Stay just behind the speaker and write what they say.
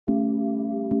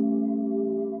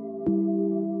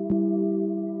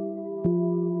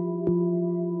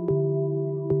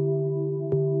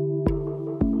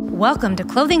Welcome to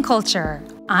Clothing Culture.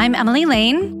 I'm Emily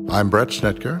Lane. I'm Bret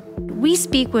Schnitker. We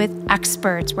speak with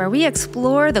experts where we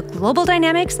explore the global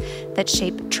dynamics that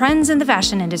shape trends in the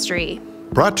fashion industry.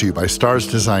 Brought to you by Stars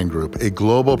Design Group, a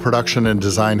global production and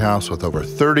design house with over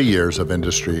 30 years of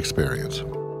industry experience.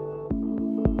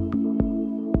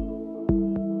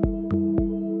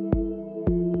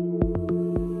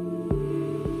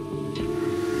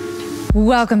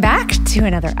 Welcome back to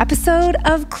another episode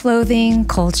of Clothing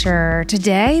Culture.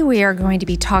 Today, we are going to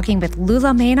be talking with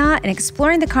Lula Mena and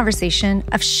exploring the conversation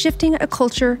of shifting a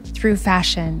culture through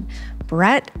fashion.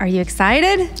 Bret, are you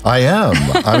excited? I am.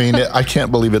 I mean, I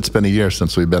can't believe it's been a year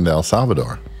since we've been to El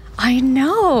Salvador. I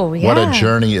know, yeah. What a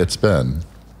journey it's been.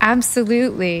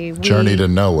 Absolutely. Journey to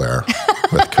nowhere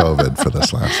with COVID for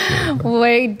this last year.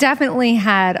 We definitely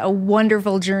had a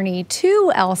wonderful journey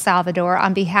to El Salvador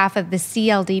on behalf of the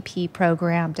CLDP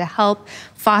program to help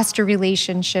foster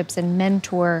relationships and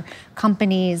mentor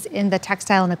companies in the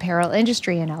textile and apparel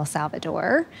industry in El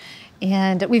Salvador.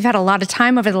 And we've had a lot of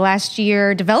time over the last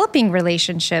year developing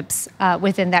relationships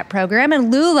within that program.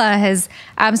 And Lula has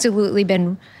absolutely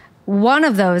been one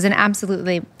of those, and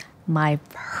absolutely my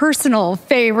personal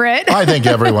favorite. I think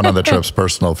everyone on the trip's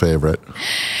personal favorite.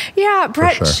 Yeah,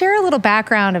 Bret, sure. Share a little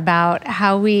background about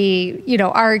how we,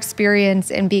 our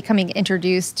experience in becoming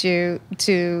introduced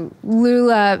to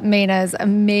Lula Mena's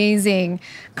amazing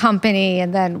company.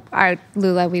 And then,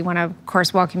 Lula, we want to, of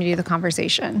course, welcome you to the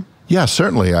conversation. Yeah,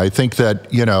 certainly. I think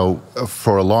that,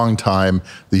 for a long time,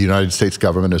 the United States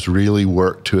government has really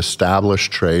worked to establish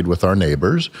trade with our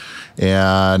neighbors.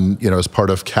 And, as part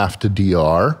of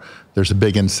CAFTA-DR, there's a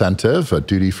big incentive, a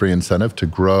duty-free incentive to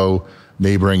grow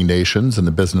neighboring nations and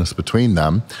the business between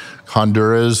them.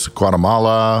 Honduras,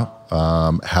 Guatemala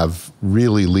have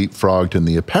really leapfrogged in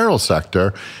the apparel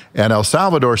sector, and El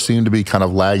Salvador seemed to be kind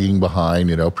of lagging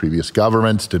behind. Previous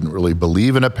governments didn't really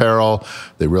believe in apparel,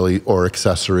 or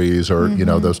accessories, or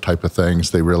those type of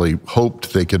things. They really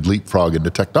hoped they could leapfrog into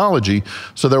technology,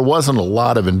 so there wasn't a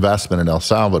lot of investment in El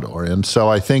Salvador. And so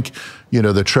I think,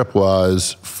 the trip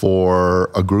was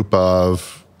for a group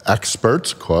of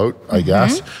experts, quote, I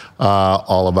guess,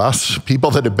 all of us,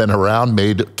 people that have been around,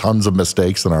 made tons of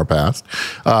mistakes in our past,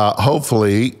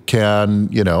 hopefully can,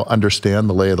 understand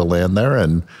the lay of the land there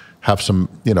and have some,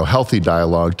 healthy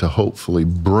dialogue to hopefully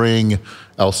bring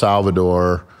El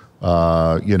Salvador,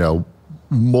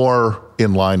 more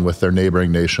in line with their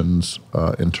neighboring nations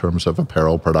in terms of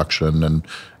apparel production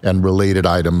and related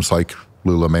items like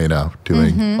Lula Mena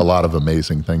doing a lot of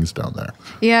amazing things down there.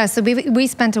 Yeah, so we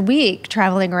spent a week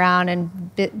traveling around and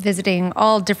visiting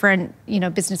all different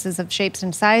businesses of shapes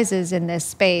and sizes in this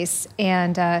space,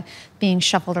 and being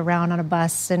shuffled around on a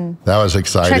bus, and that was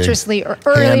exciting. Treacherously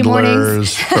early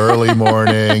mornings, early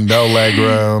morning, no leg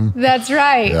room. That's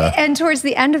right. Yeah. And towards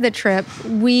the end of the trip,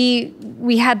 we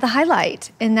had the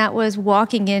highlight, and that was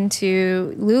walking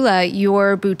into Lula,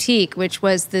 your boutique, which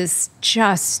was this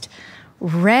just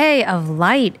ray of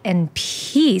light and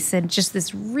peace and just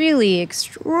this really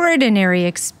extraordinary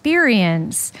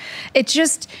experience. It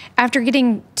just, after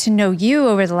getting to know you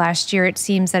over the last year, it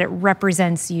seems that it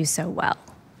represents you so well.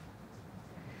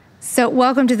 So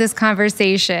welcome to this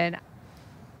conversation.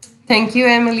 Thank you,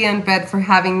 Emily and Bret, for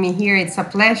having me here. It's a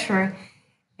pleasure.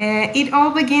 It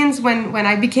all begins when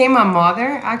I became a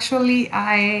mother. Actually,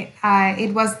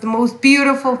 it was the most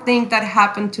beautiful thing that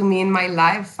happened to me in my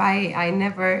life. I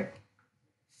never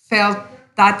felt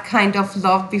that kind of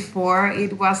love before.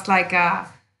 It was like an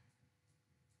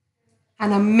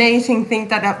amazing thing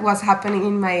that was happening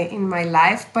in my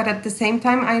life. But at the same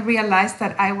time, I realized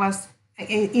that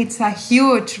it's a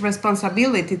huge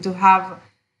responsibility to have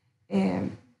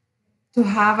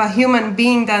a human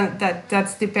being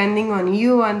that's depending on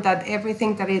you, and that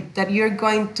everything that you're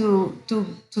going to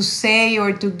say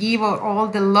or to give, or all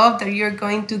the love that you're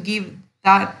going to give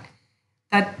that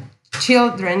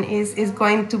children is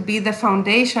going to be the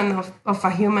foundation of a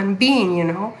human being,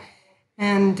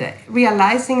 and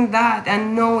realizing that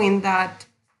and knowing that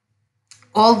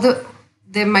all the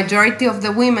majority of the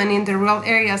women in the rural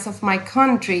areas of my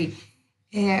country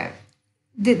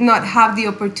did not have the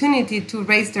opportunity to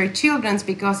raise their children,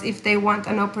 because if they want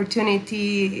an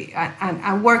opportunity,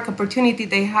 a work opportunity,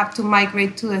 they have to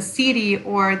migrate to a city,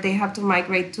 or they have to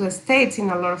migrate to the States in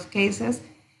a lot of cases.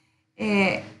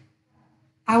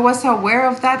 I was aware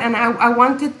of that, and I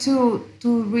wanted to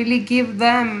really give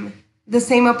them the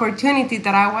same opportunity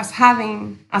that I was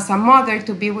having as a mother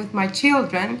to be with my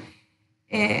children.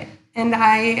 And what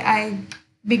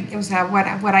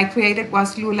I created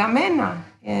was Lula Mena,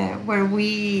 where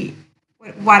we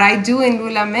what I do in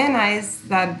Lula Mena is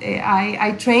that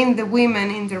I train the women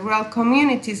in the rural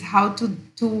communities how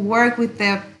to work with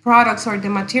the products or the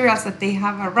materials that they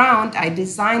have around. I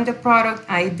design the product,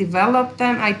 I develop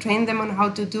them, I train them on how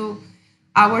to do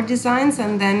our designs,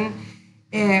 and then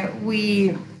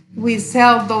we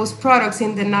sell those products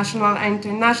in the national and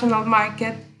international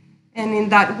market. And in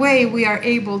that way, we are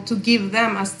able to give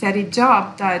them a steady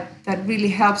job that really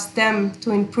helps them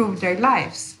to improve their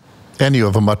lives. And you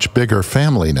have a much bigger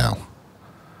family now.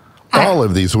 All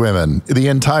of these women, the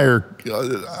entire,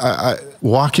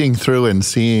 walking through and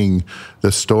seeing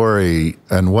the story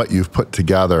and what you've put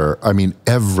together, I mean,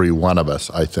 every one of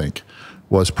us, I think,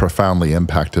 was profoundly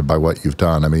impacted by what you've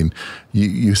done. I mean,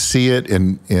 you see it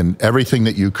in everything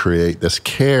that you create, this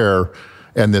care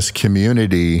and this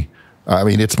community. I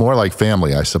mean, it's more like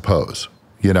family, I suppose.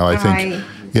 You know, I think,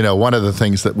 you know, one of the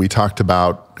things that we talked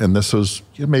about, and this was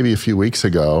maybe a few weeks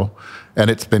ago, and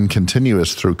it's been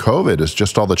continuous through COVID, is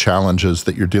just all the challenges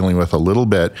that you're dealing with a little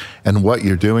bit and what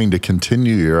you're doing to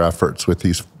continue your efforts with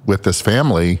this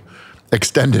family,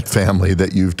 extended family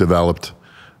that you've developed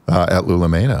at Lula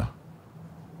Mena.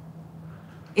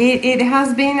 It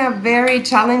has been a very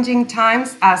challenging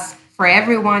times as for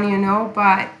everyone, you know,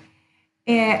 but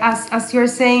as you're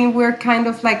saying, we're kind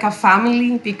of like a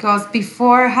family, because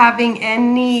before having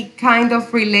any kind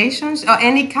of relations or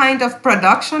any kind of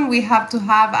production, we have to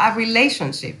have a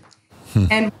relationship.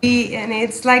 And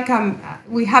it's like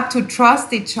we have to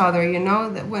trust each other, you know,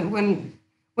 that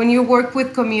when you work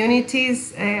with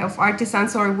communities of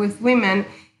artisans or with women,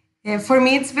 for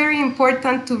me, it's very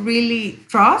important to really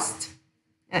trust.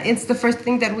 It's the first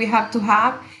thing that we have to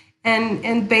have.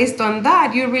 And based on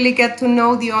that, you really get to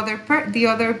know the other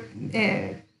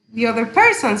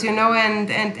persons, you know,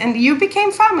 and you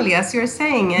became family, as you're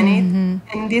saying. And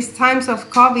in these times of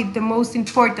COVID, the most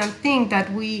important thing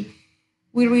that we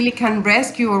really can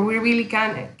rescue, or we really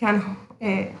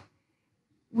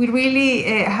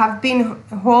have been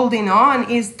holding on,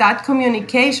 is that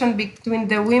communication between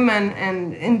the women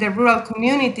and in the rural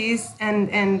communities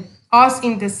and us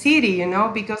in the city, you know,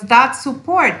 because that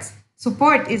support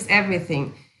is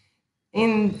everything.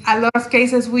 In a lot of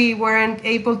cases, we weren't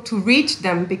able to reach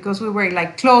them because we were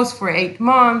like closed for 8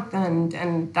 months,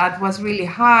 and that was really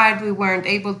hard. We weren't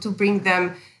able to bring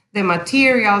them the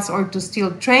materials or to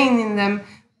still train in them.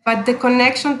 But the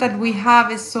connection that we have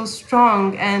is so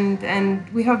strong, and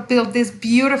we have built this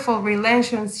beautiful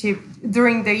relationship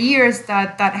during the years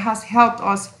that has helped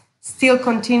us still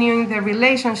continuing the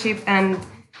relationship and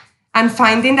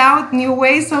finding out new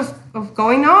ways of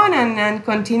going on and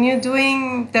continue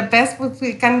doing the best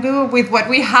we can do with what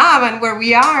we have and where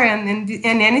we are, and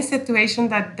in any situation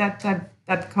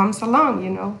that comes along, you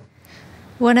know.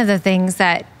 One of the things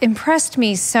that impressed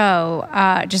me so,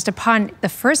 just upon the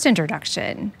first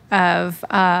introduction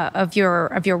of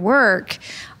your work,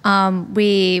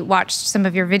 we watched some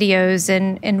of your videos,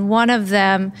 and one of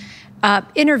them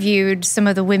interviewed some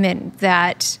of the women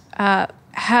that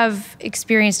have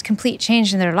experienced complete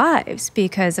change in their lives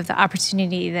because of the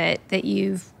opportunity that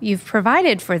you've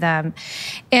provided for them.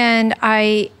 And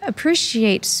I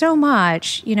appreciate so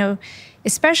much, you know,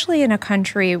 especially in a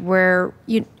country where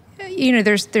you know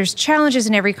there's challenges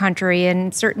in every country,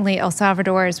 and certainly El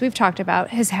Salvador, as we've talked about,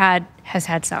 has had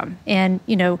some. And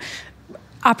you know,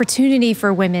 opportunity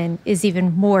for women is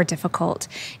even more difficult.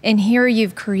 And here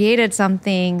you've created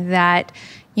something that,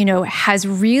 you know, has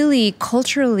really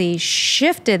culturally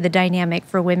shifted the dynamic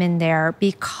for women there,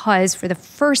 because for the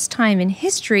first time in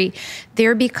history,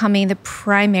 they're becoming the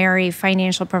primary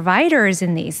financial providers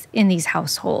in these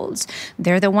households.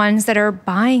 They're the ones that are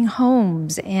buying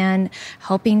homes and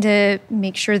helping to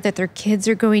make sure that their kids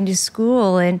are going to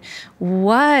school. And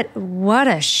what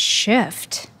a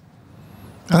shift.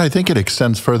 And I think it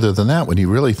extends further than that when you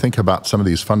really think about some of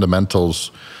these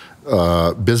fundamentals,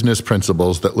 business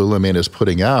principles that Lula Mena is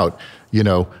putting out. You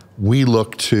know, we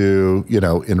look to, you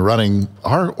know, in running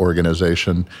our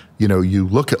organization, you know, you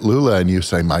look at Lula and you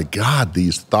say, my God,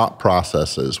 these thought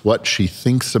processes, what she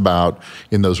thinks about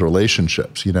in those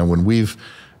relationships. You know, when we've,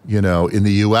 you know, in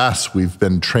the US, we've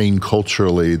been trained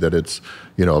culturally that it's,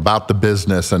 you know, about the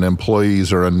business and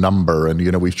employees are a number. And,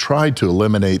 you know, we've tried to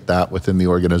eliminate that within the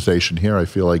organization here. I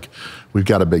feel like we've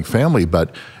got a big family,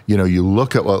 but, you know, you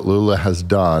look at what Lula has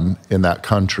done in that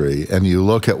country and you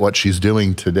look at what she's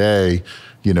doing today,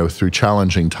 you know, through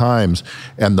challenging times,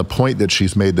 and the point that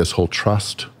she's made this whole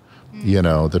trust, you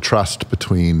know, the trust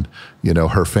between, you know,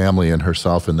 her family and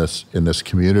herself in this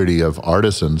community of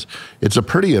artisans. It's a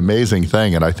pretty amazing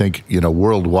thing. And I think, you know,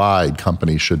 worldwide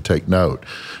companies should take note,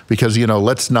 because, you know,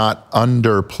 let's not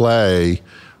underplay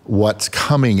what's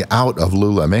coming out of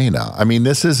Lula Mena. I mean,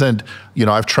 this isn't,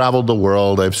 I've traveled the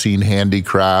world, I've seen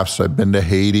handicrafts, I've been to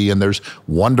Haiti, and there's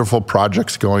wonderful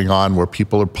projects going on where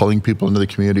people are pulling people into the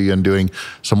community and doing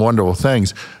some wonderful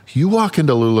things. You walk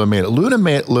into Lula Mena,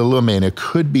 Lula Mena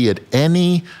could be at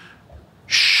any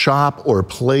shop or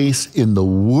place in the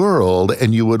world,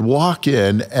 and you would walk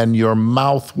in and your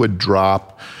mouth would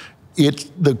drop. It's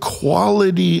the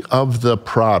quality of the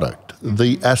product,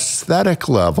 the aesthetic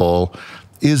level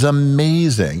is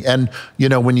amazing. And,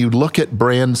 when you look at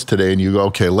brands today and you go,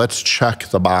 okay, let's check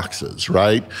the boxes,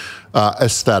 right?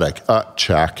 Aesthetic,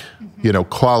 check.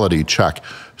 Quality, check.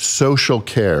 Social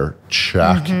care,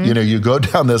 check. You go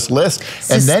down this list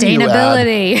and then you add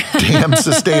damn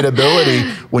sustainability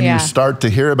when you start to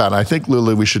hear about it. I think,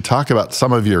 Lula, we should talk about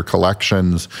some of your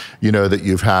collections, that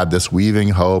you've had, this Weaving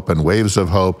Hope and Waves of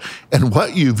Hope, and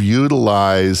what you've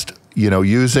utilized,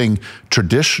 using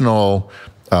traditional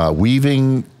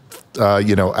weaving,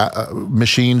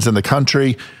 machines in the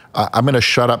country. I'm going to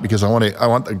shut up because I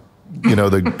want the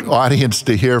the audience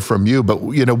to hear from you. But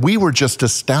we were just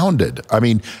astounded. I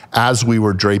mean, as we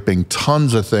were draping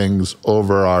tons of things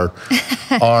over our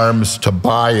arms to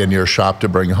buy in your shop to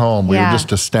bring home, we were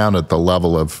just astounded at the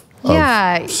level of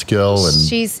skill and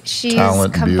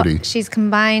talent and beauty. She's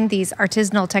combined these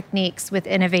artisanal techniques with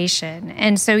innovation.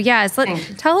 And so,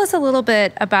 tell us a little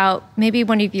bit about maybe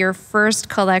one of your first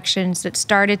collections that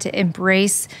started to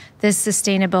embrace this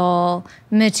sustainable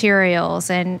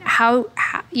materials and how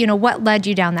what led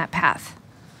you down that path?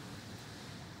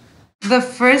 The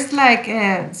first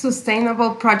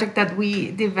sustainable project that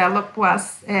we developed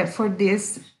was for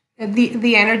this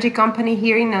the energy company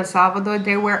here in El Salvador.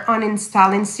 They were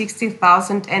uninstalling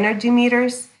 60,000 energy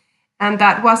meters, and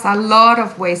that was a lot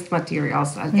of waste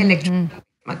materials, electronic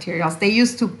materials. They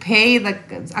used to pay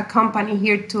a company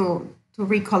here to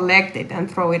recollect it and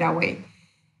throw it away.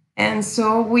 And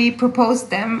so we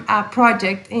proposed them a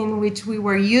project in which we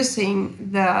were using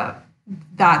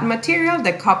that material,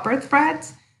 the copper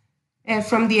threads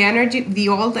from the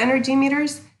old energy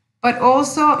meters, but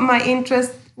also my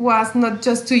interest was not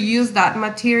just to use that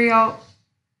material,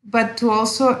 but to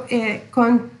also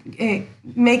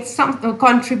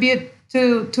contribute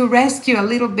to rescue a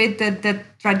little bit the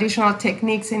traditional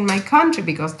techniques in my country,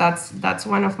 because that's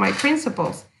one of my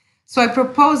principles. So I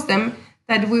proposed them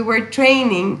that we were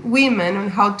training women on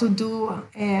how to do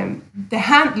the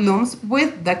handlooms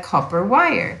with the copper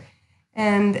wire.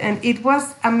 And it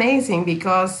was amazing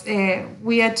because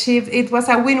it was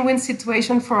a win-win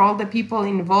situation for all the people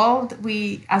involved.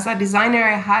 As a designer,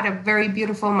 I had a very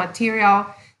beautiful material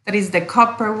that is the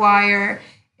copper wire.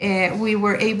 We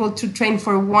were able to train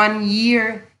for 1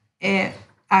 year a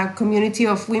community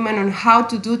of women on how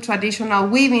to do traditional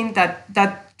weaving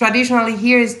that traditionally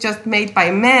here is just made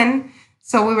by men.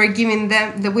 So we were giving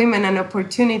the women an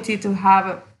opportunity to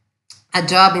have a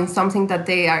job in something that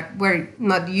they were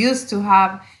not used to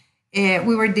have.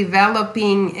 We were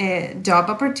developing job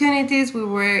opportunities. We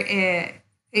were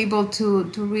able to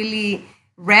really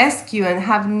rescue and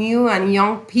have new and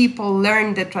young people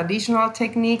learn the traditional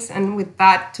techniques, and with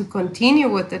that to continue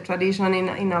with the tradition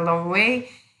in a long way.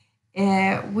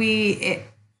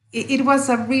 It was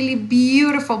a really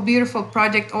beautiful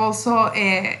project also.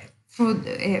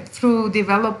 Through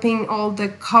developing all the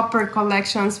copper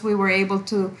collections, we were able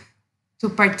to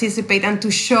participate and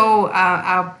to show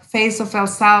a face of El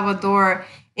Salvador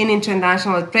in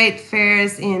international trade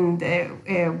fairs.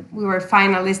 We were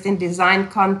finalists in design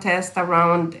contests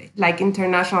around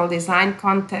international design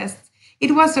contests.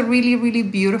 It was a really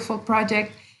beautiful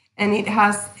project, and it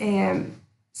has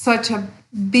such a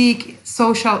big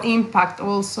social impact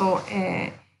also,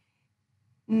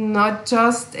 not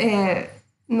just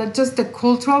the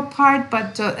cultural part,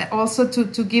 but also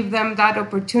to give them that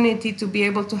opportunity to be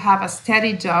able to have a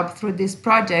steady job through this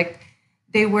project.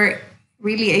 They were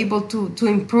really able to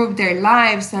improve their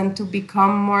lives and to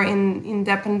become more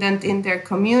independent in their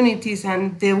communities.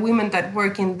 And the women that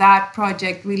work in that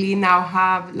project really now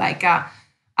have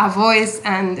a voice,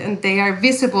 and they are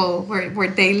visible where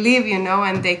they live,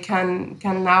 and they can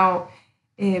now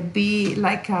be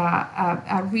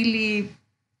a really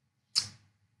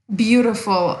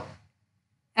beautiful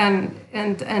and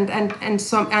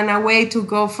a way to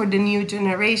go for the new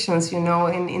generations,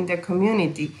 in their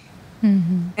community.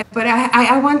 But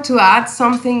I want to add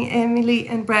something, Emily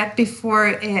and Bret,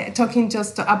 before talking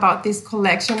just about this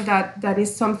collection that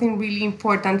is something really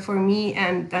important for me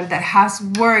and that has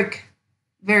worked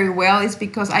very well, is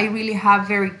because I really have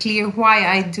very clear why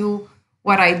I do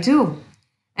what I do.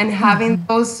 And having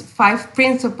those 5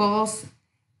 principles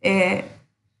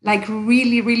like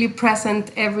really, really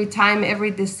present every time,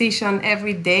 every decision,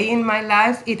 every day in my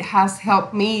life, it has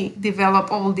helped me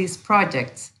develop all these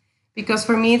projects. Because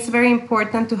for me, it's very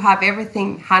important to have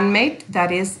everything handmade.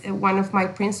 That is one of my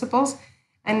principles.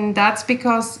 And that's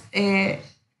because,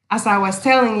 as I was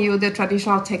telling you, the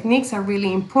traditional techniques are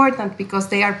really important because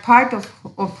they are part of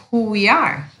who we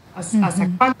are as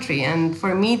a country. And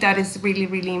for me, that is really,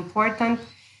 really important.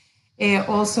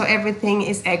 Also, everything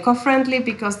is eco-friendly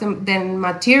because the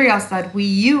materials that we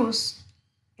use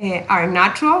are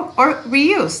natural or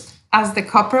reused, as the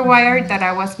copper wire that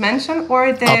I was mentioned,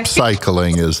 or the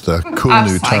upcycling is the cool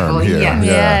new term here.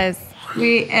 Yes.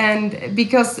 Yes. And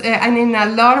because and in a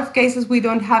lot of cases we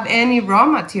don't have any raw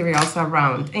materials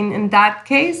around. In that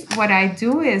case, what I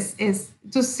do is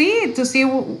to see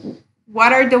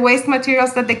what are the waste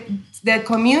materials that the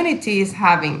community is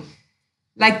having.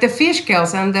 Like the fish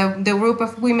scales and the group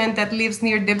of women that lives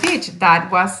near the beach,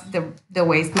 that was the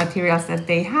waste materials that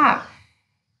they have.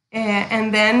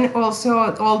 And then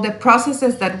also all the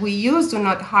processes that we use do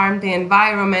not harm the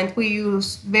environment. We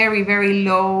use very, very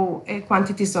low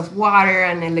quantities of water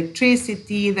and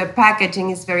electricity. The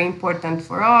packaging is very important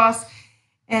for us.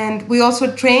 And we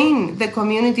also train the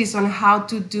communities on how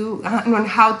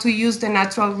to use the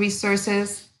natural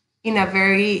resources in a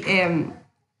very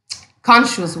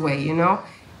conscious way, you know.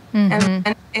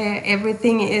 And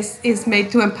everything is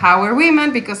made to empower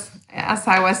women because, as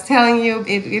I was telling you,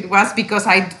 it was because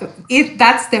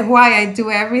that's the why I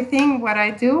do everything what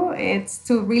I do. It's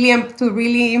to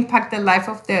really impact the life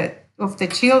of the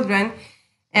children,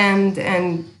 and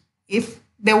if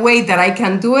the way that I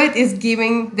can do it is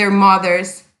giving their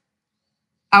mothers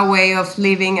a way of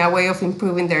living, a way of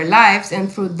improving their lives,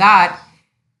 and through that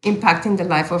impacting the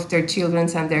life of their children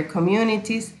and their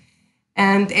communities.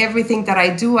 And everything that I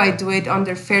do it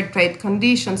under fair trade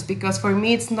conditions, because for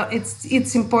me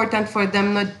it's important for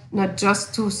them not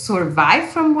just to survive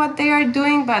from what they are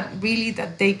doing, but really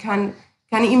that they can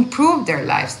improve their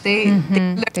lives. They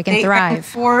can thrive. Earn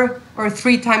 4 or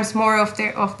 3 times more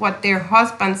of what their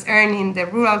husbands earn in the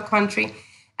rural country,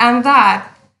 and that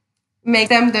makes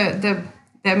them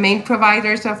the main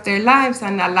providers of their lives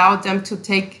and allow them to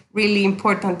take really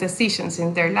important decisions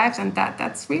in their lives, and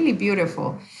that's really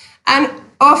beautiful. And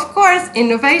of course,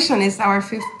 innovation is our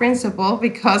 5th principle,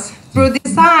 because through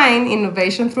design,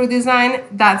 innovation through design,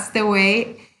 that's the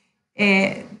way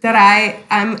that I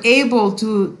am able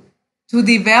to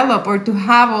develop or to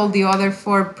have all the other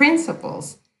 4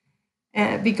 principles.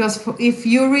 Because if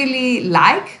you really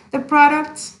like the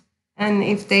products, and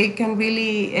if they can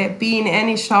really be in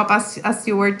any shop, as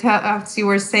you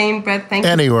were saying, Bret, thank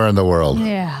you. Anywhere in the world.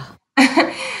 Yeah.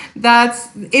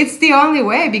 It's the only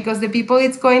way, because the people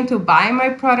it's going to buy my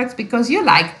products because you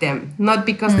like them, not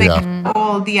because they have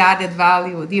all the added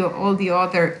value, all the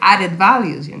other added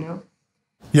values, you know.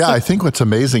 Yeah, I think what's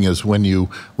amazing is when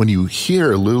you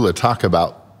hear Lula talk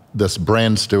about this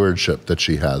brand stewardship that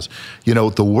she has, you know,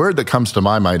 the word that comes to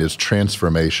my mind is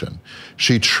transformation.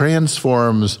 She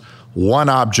transforms one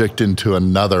object into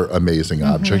another amazing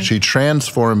object. She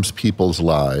transforms people's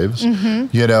lives.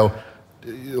 You know,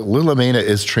 Lula Mena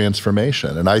is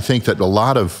transformation. And I think that a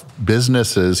lot of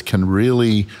businesses can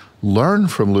really learn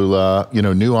from Lula, you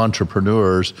know, new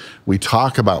entrepreneurs. We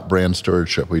talk about brand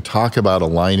stewardship. We talk about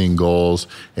aligning goals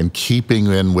and keeping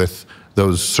in with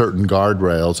those certain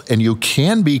guardrails. And you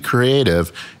can be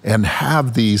creative and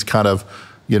have these kind of,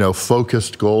 you know,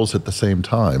 focused goals at the same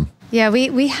time. Yeah,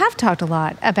 we have talked a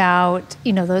lot about,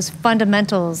 you know, those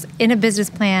fundamentals in a business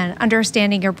plan,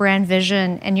 understanding your brand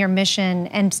vision and your mission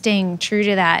and staying true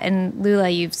to that. And Lula,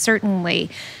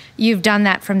 you've done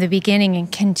that from the beginning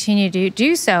and continue to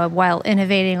do so while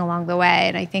innovating along the way.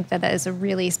 And I think that is a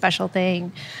really special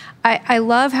thing. I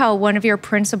love how one of your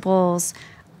principles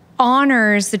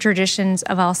honors the traditions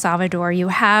of El Salvador. You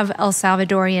have El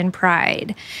Salvadorian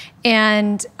pride.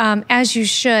 And as you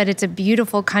should, it's a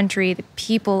beautiful country. The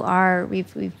people are,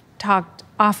 we've talked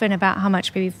often about how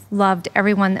much we've loved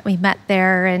everyone that we met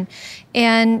there.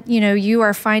 And you know, you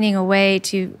are finding a way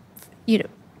to, you know,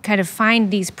 kind of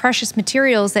find these precious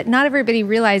materials that not everybody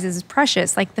realizes is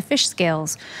precious, like the fish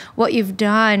scales. What you've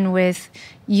done with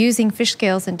using fish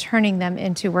scales and turning them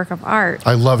into work of art.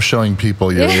 I love showing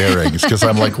people your earrings because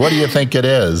I'm like, what do you think it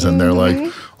is? And they're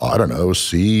like, oh, I don't know,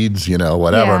 seeds, you know,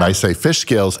 whatever. Yeah. And I say fish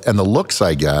scales, and the looks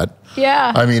I get,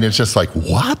 I mean, it's just like,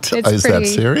 what? Is that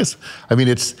serious? I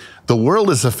mean, the world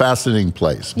is a fascinating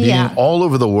place. Being all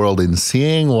over the world and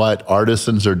seeing what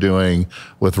artisans are doing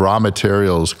with raw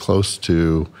materials close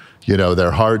to, you know,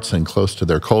 their hearts and close to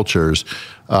their cultures,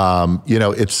 you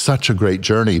know, it's such a great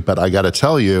journey. But I got to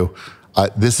tell you,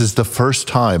 this is the first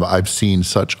time I've seen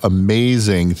such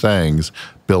amazing things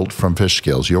built from fish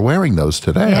scales. You're wearing those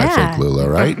today, I think, Lula,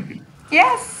 right?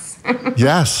 Yes.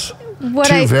 Yes.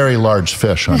 Two very large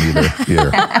fish on either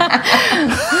ear.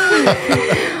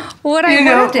 What I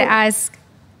wanted to ask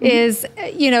is,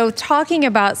 talking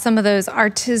about some of those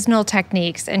artisanal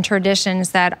techniques and traditions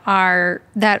that are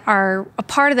a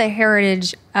part of the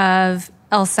heritage of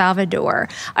El Salvador.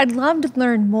 I'd love to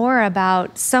learn more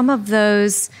about some of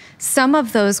those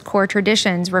core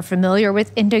traditions. We're familiar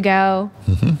with indigo,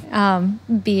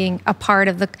 being a part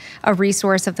of a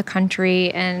resource of the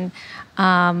country and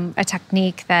a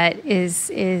technique that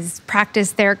is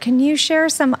practiced there. Can you share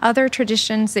some other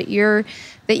traditions that you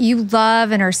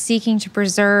love and are seeking to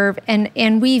preserve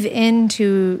and weave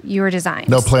into your designs?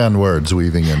 No play on words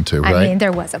weaving into, right? I mean,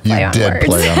 there was a play on words. You did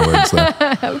play on words, though.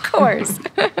 Of course.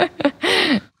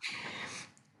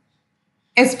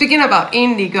 And speaking about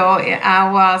indigo,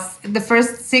 I was the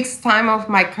first 6 time of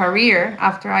my career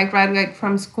after I graduated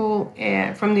from school,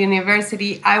 from the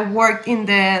university. I worked in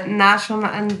the national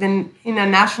and then in a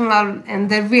national and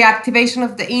the reactivation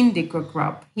of the indigo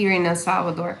crop here in El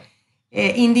Salvador.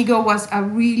 Indigo was a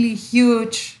really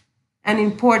huge and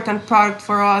important product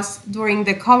for us during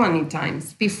the colony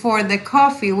times. Before the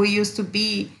coffee, we used to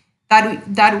be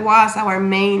that was our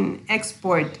main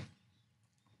export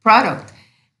product.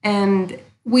 And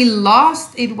we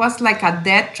lost, it was like a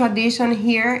dead tradition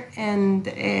here. And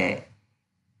in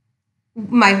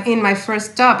my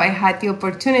first job, I had the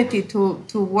opportunity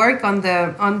to work on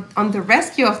the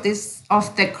rescue of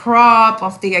the crop,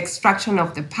 of the extraction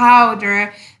of the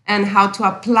powder, and how to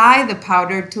apply the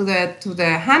powder to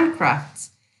the handcrafts.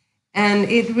 And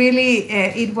it really,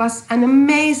 it was an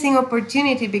amazing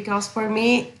opportunity because for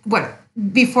me,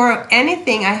 before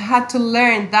anything, I had to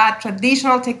learn that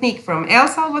traditional technique from El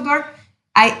Salvador.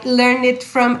 I learned it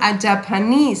from a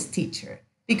Japanese teacher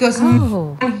because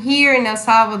no one here in El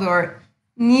Salvador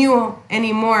knew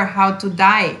anymore how to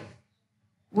dye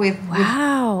with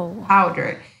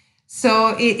powder.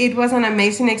 So it was an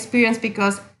amazing experience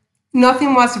because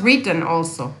nothing was written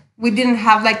also. We didn't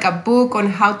have like a book on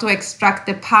how to extract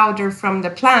the powder from the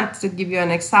plant, to give you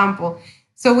an example.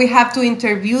 So we have to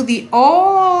interview the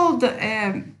old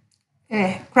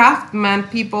craftsman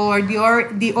people or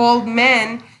the old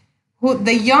men.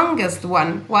 The youngest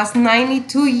one was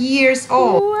 92 years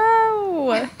old.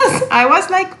 Wow. I was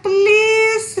like,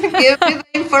 please give me the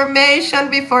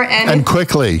information before anything. And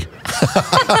quickly.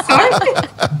 Sorry?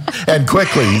 And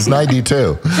quickly. He's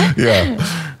 92. Yeah.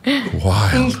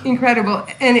 Wild. Incredible.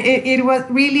 And it was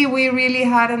really, we really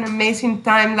had an amazing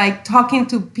time, like talking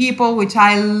to people, which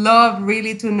I love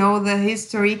really to know the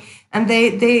history. And they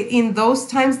in those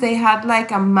times, they had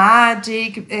like a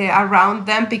magic around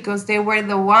them because they were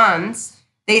the ones,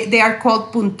 they are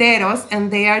called punteros,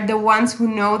 and they are the ones who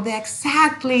know the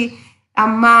exactly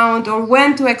amount or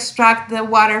when to extract the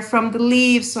water from the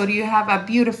leaves so you have a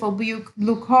beautiful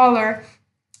blue color.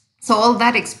 So all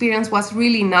that experience was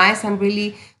really nice and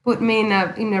really put me in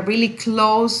a really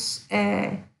close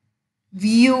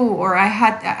view, or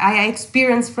I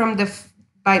experienced from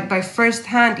by first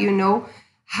hand,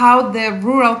 how the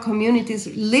rural communities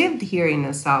lived here in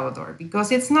El Salvador,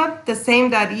 because it's not the same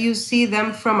that you see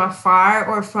them from afar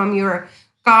or from your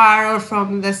car or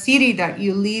from the city that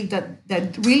you live,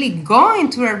 that really go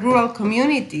into the rural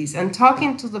communities and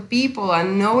talking to the people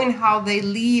and knowing how they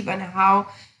live and how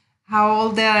all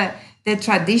the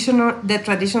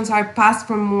traditions are passed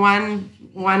from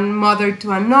one mother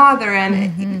to another.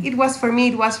 And it was, for me,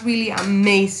 it was really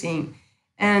amazing.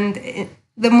 And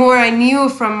the more I knew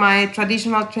from my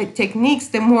traditional techniques,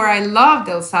 the more I loved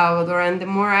El Salvador, and the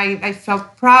more I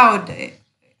felt proud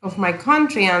of my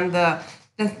country and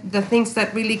the things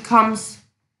that really comes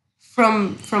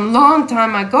from long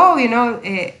time ago,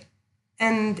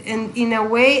 and in a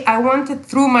way I wanted,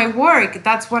 through my work,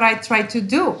 that's what I try to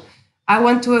do. I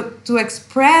want to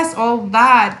express all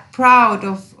that proud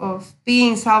of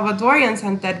being Salvadorians,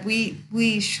 and that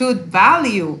we should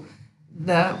value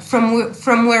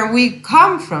from where we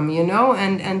come from,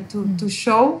 and to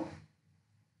show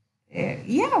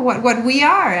what we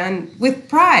are, and with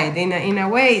pride in a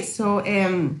way. So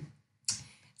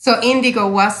indigo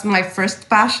was my first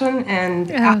passion,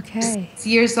 and after 6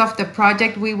 years of the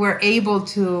project, we were able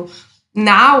to.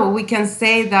 Now we can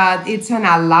say that it's an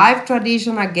alive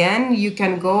tradition again. You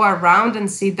can go around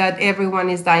and see that everyone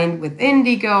is dyeing with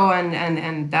indigo,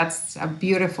 and that's a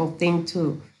beautiful thing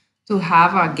to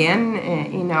have again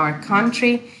in our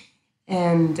country.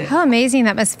 And how amazing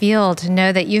that must feel to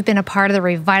know that you've been a part of the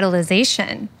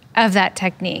revitalization of that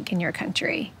technique in your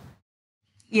country.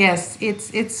 Yes,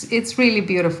 it's really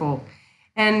beautiful.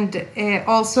 And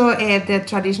also the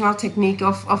traditional technique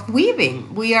of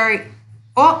weaving. We are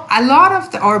a lot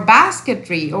of or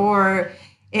basketry or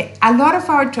a lot of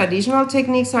our traditional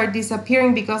techniques are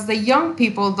disappearing because the young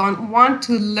people don't want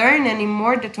to learn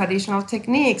anymore the traditional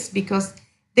techniques because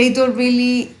they don't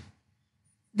really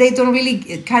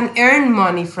can earn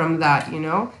money from that, you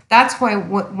know. That's why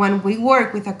when we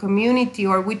work with a community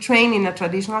or we train in a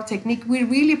traditional technique, we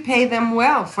really pay them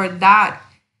well for that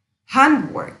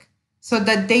handwork so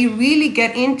that they really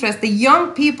get interest. The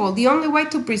young people, the only way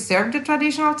to preserve the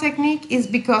traditional technique is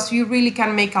because you really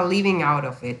can make a living out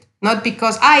of it. Not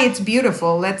because, it's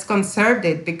beautiful, let's conserve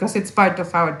it because it's part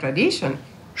of our tradition.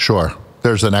 Sure.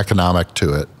 There's an economic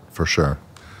to it, for sure.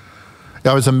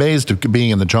 I was amazed at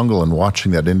being in the jungle and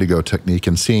watching that indigo technique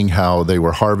and seeing how they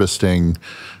were harvesting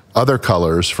other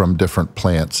colors from different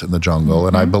plants in the jungle. Mm-hmm.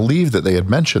 And I believe that they had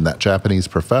mentioned that Japanese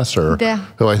professor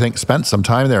who I think spent some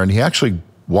time there, and he actually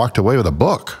walked away with a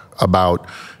book about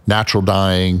natural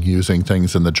dyeing, using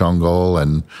things in the jungle.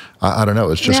 And I don't know,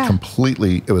 it's just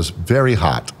completely, it was very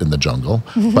hot in the jungle,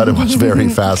 but it was very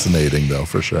fascinating though,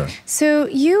 for sure. So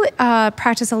you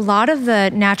practice a lot of the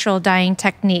natural dyeing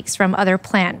techniques from other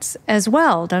plants as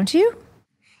well, don't you?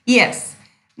 Yes.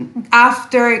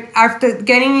 After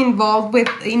getting involved with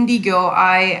indigo,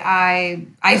 I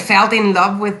fell in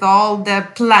love with all the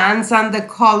plants and the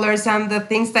colors and the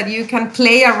things that you can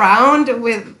play around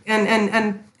with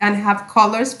and have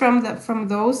colors from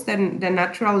those, the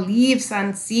natural leaves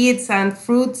and seeds and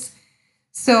fruits.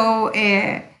 So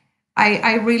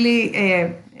I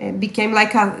really became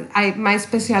like my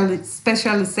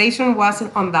specialization was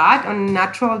on that, on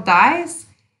natural dyes.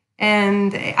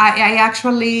 And I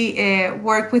actually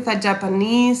worked with a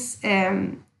Japanese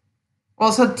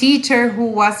also teacher who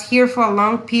was here for a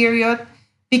long period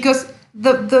because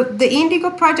the Indigo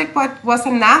project was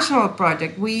a national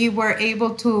project. We were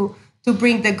able to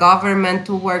bring the government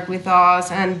to work with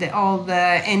us and all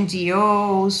the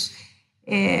NGOs.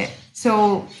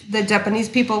 So the Japanese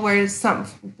people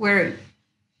were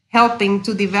helping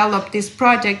to develop this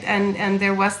project, and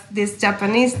there was this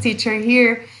Japanese teacher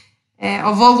here.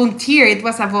 A volunteer, it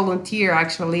was a volunteer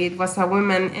actually, it was a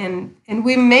woman, and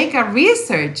we make a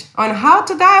research on how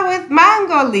to dye with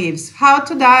mango leaves, how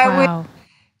to dye with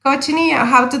cochinilla,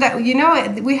 how to dye, you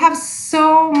know, we have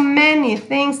so many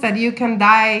things that you can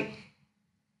dye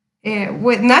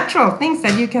with natural things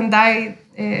that you can dye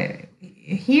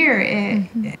here.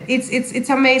 It's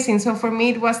amazing. So for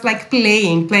me, it was like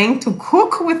playing to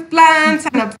cook with plants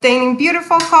and obtaining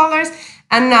beautiful colors.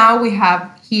 And now we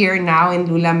have here now in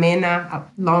Lula Mena,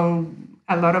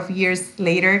 a lot of years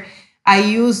later, I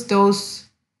use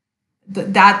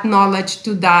that knowledge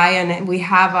to dye, and we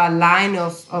have a line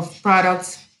of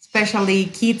products, especially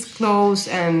kids' clothes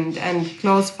and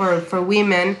clothes for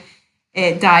women,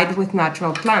 dyed with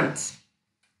natural plants.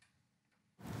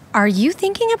 Are you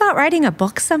thinking about writing a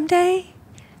book someday?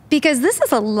 Because this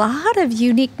is a lot of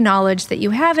unique knowledge that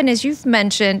you have. And as you've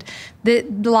mentioned, a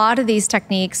lot of these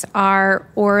techniques are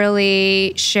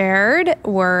orally shared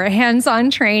or hands-on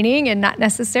training and not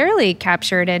necessarily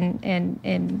captured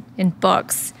in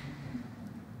books.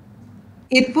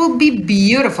 It will be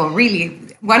beautiful, really.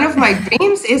 One of my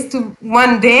dreams is to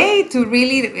one day to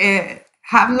really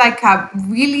have like a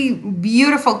really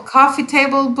beautiful coffee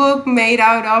table book made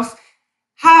out of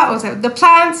the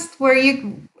plants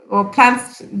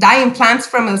dyeing plants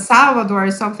from El Salvador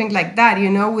or something like that, you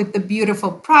know, with the beautiful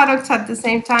products at the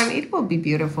same time. It will be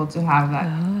beautiful to have that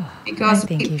because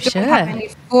we don't have any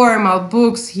formal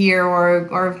books here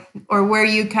or where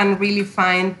you can really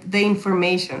find the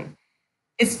information.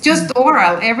 It's just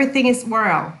oral. Everything is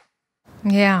oral.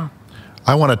 Yeah.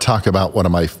 I want to talk about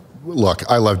look,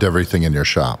 I loved everything in your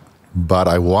shop, but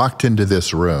I walked into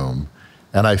this room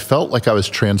and I felt like I was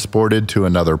transported to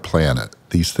another planet.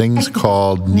 These things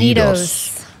called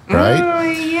nidos, right? Oh,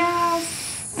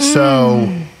 yes. So,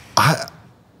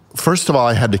 first of all,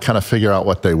 I had to kind of figure out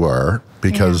what they were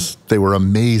because they were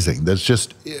amazing. There's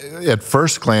just, at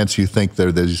first glance, you think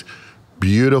they're these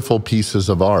beautiful pieces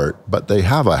of art, but they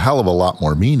have a hell of a lot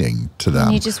more meaning to them.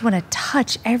 And you just want to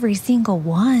touch every single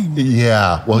one.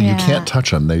 Yeah. Well, you can't touch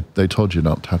them. They told you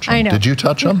don't touch them. I know. Did you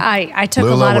touch them? I took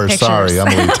Lula, a lot of we're pictures. sorry.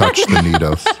 Emily touched the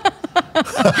nidos.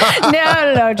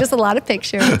 No, just a lot of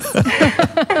pictures.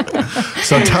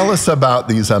 So tell us about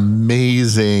these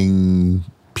amazing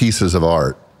pieces of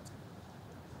art.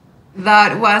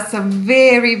 That was a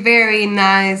very, very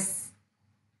nice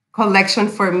collection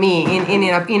for me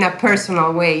in a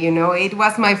personal way, you know. It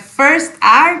was my first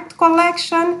art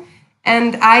collection,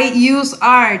 and I use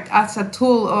art as a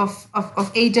tool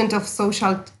of agent of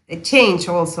social change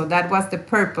also. That was the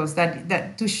purpose,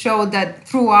 that to show that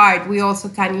through art we also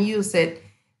can use it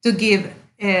to give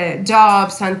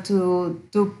jobs and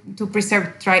to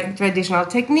preserve traditional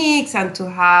techniques and to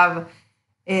have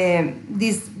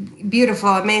these beautiful,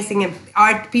 amazing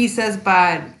art pieces,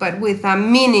 but with a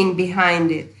meaning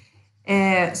behind it.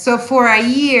 So for a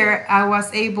year, I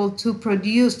was able to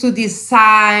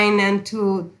design, and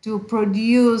to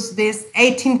produce these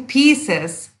 18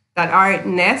 pieces that are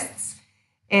nests,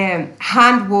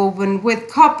 hand woven with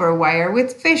copper wire,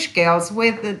 with fish scales,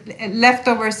 with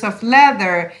leftovers of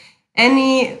leather.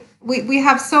 We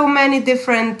have so many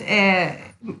different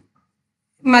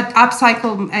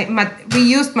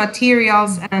reused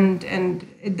materials and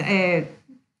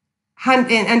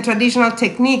traditional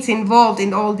techniques involved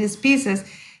in all these pieces,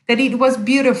 that it was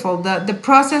beautiful. The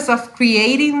process of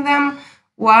creating them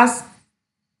was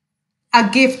a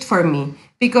gift for me,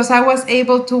 because I was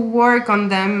able to work on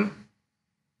them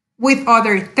with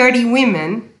other 30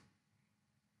 women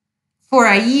for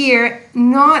a year,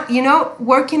 not,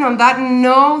 working on that,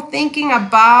 no thinking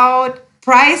about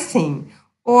pricing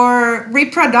or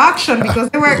reproduction, because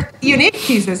they were unique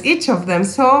pieces, each of them.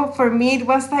 So for me, it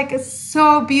was like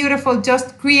so beautiful, just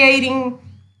to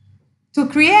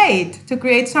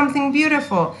create something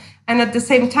beautiful, and at the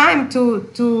same time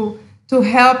to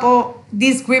help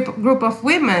this group of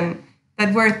women,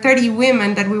 that were 30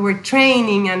 women that we were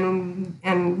training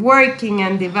and working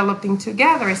and developing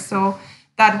together. So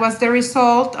that was the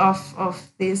result of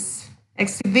this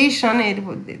exhibition.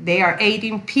 They are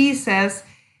 18 pieces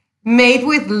made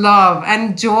with love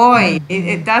and joy.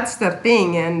 That's the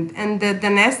thing. And the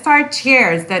nest are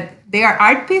chairs that they are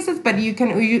art pieces, but you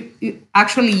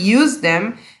actually use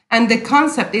them. And the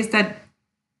concept is that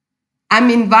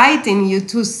I'm inviting you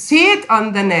to sit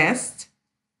on the nest,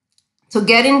 to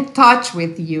get in touch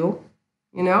with you,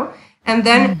 and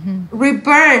then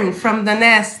reburn from the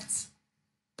nests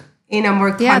in a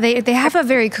more... Yeah, they have a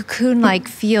very cocoon-like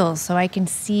feel, so I can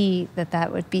see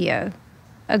that would be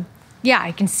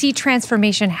I can see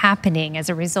transformation happening as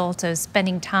a result of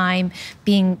spending time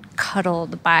being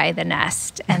cuddled by the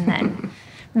nest and then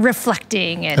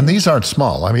reflecting. And these aren't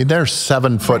small. I mean, they're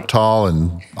 7 foot tall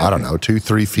and,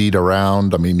 2-3 feet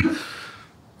around. I mean,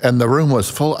 and the room was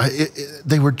full.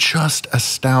 They were just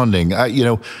astounding.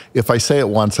 If I say it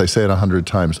once, I say it 100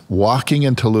 times. Walking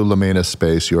into Lula Mena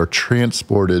space, you're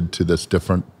transported to this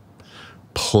different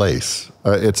place.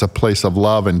 It's a place of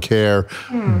love and care,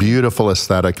 beautiful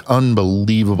aesthetic,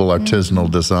 unbelievable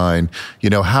artisanal design.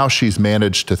 How she's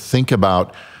managed to think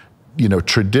about,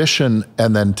 tradition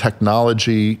and then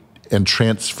technology and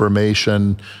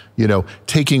transformation,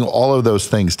 taking all of those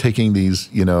things, taking these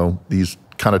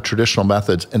kind of traditional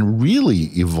methods and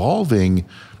really evolving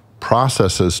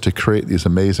processes to create these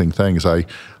amazing things. I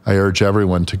urge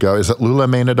everyone to go. Is it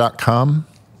lulamena.com?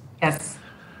 Yes.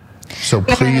 So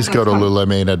please go to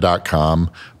lulamena.com.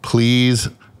 Please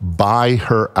buy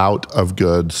her out of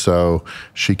goods so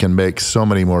she can make so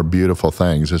many more beautiful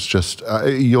things. It's just,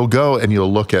 you'll go and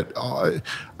you'll look at,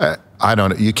 I don't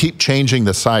know, you keep changing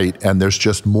the site and there's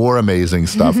just more amazing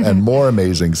stuff and more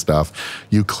amazing stuff.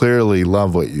 You clearly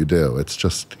love what you do. It's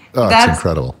just, it's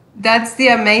incredible. That's the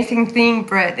amazing thing,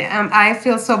 Bret. I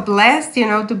feel so blessed,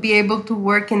 to be able to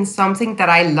work in something that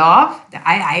I love.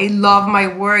 I love my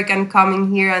work and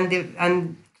coming here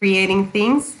and creating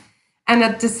things. And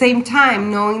at the same time,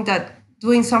 knowing that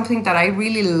doing something that I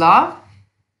really love,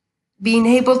 being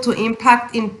able to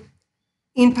impact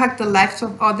the lives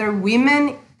of other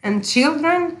women and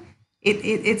children,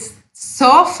 it's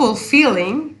so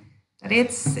fulfilling.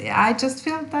 I just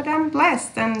feel that I'm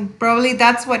blessed, and probably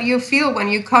that's what you feel when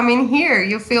you come in here.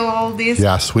 You feel all this.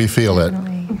 Yes, we feel it.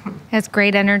 It's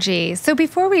great energy. So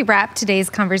before we wrap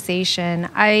today's conversation,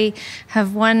 I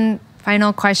have one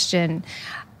final question.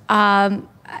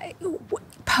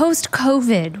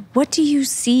 Post-COVID, what do you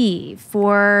see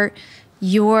for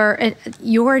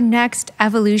your next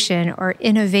evolution or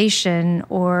innovation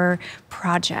or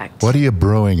project? What are you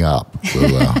brewing up,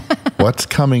 Lula? What's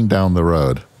coming down the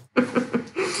road?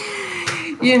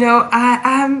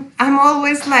 I'm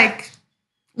always like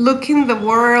looking the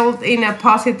world in a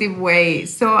positive way.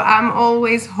 So I'm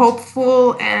always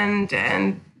hopeful, and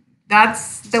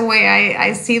that's the way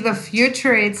I see the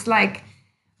future. It's like,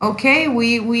 okay,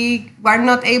 we are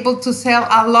not able to sell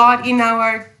a lot in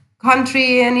our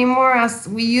country anymore as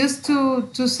we used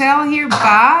to sell here,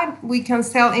 but we can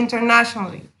sell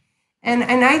internationally. And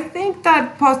I think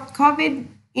that post-COVID,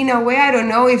 in a way, I don't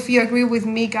know if you agree with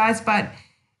me, guys, but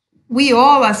we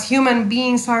all as human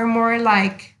beings are more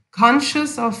like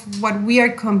conscious of what we are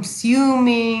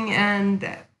consuming and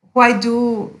why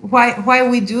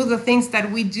we do the things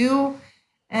that we do.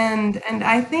 And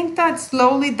I think that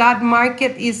slowly that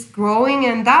market is growing,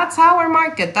 and that's our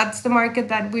market. That's the market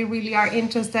that we really are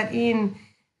interested in.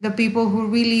 The people who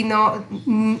really know,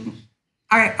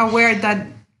 are aware that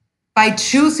by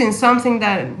choosing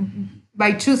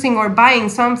or buying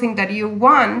something that you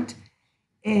want,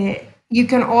 you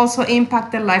can also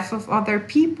impact the life of other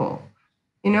people.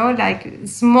 You know, like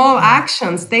small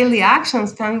actions, daily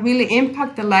actions can really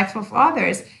impact the life of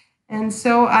others. And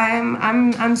so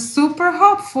I'm super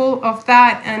hopeful of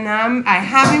that. And I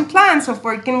having plans of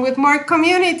working with more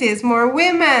communities, more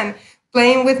women,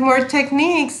 playing with more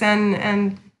techniques,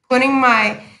 and putting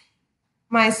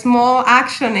my small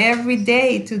action every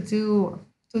day to do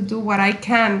what I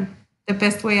can the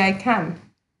best way I can.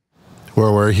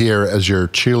 Well, we're here as your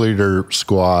cheerleader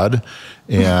squad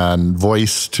and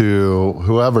voice to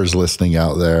whoever's listening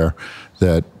out there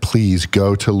that please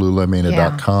go to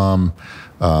lulamena.com,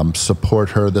 support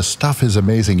her. The stuff is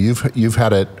amazing. You've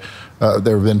had it.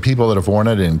 There have been people that have worn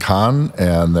it in Cannes,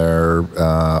 and they're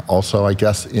also, I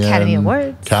guess, in Academy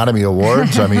Awards. Academy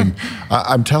Awards. I mean,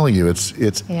 I'm telling you, it's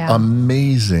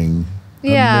amazing.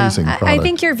 Amazing product. I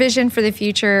think your vision for the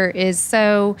future is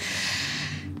so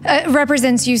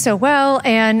represents you so well,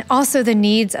 and also the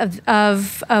needs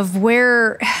of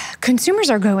where consumers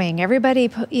are going.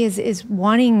 Everybody is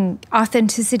wanting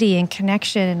authenticity and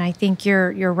connection, and I think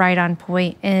you're right on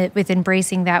point with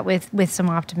embracing that with some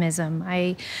optimism.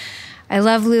 I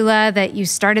love, Lula, that you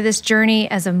started this journey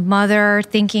as a mother,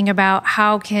 thinking about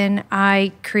how can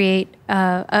I create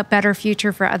a better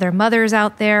future for other mothers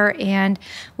out there. And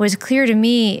what's clear to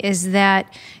me is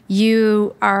that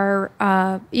you are,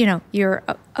 you're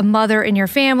a mother in your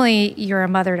family. You're a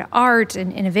mother to art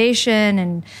and innovation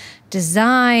and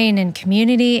design and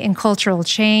community and cultural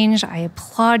change. I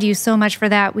applaud you so much for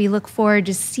that. We look forward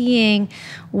to seeing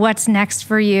what's next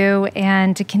for you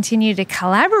and to continue to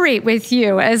collaborate with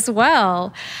you as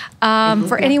well.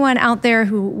 For anyone out there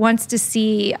who wants to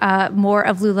see more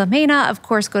of Lula Mena, of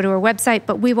course, go to our website,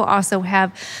 but we will also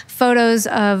have photos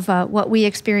of what we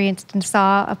experienced and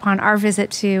saw upon our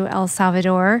visit to El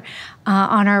Salvador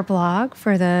on our blog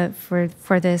for this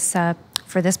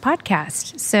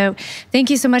podcast. So thank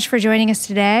you so much for joining us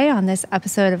today on this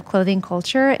episode of Clothing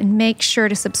Culture, and make sure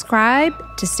to subscribe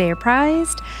to stay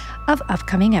apprised of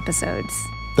upcoming episodes.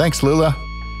 Thanks, Lula.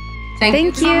 Thank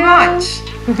you so much.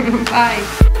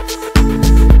 Bye.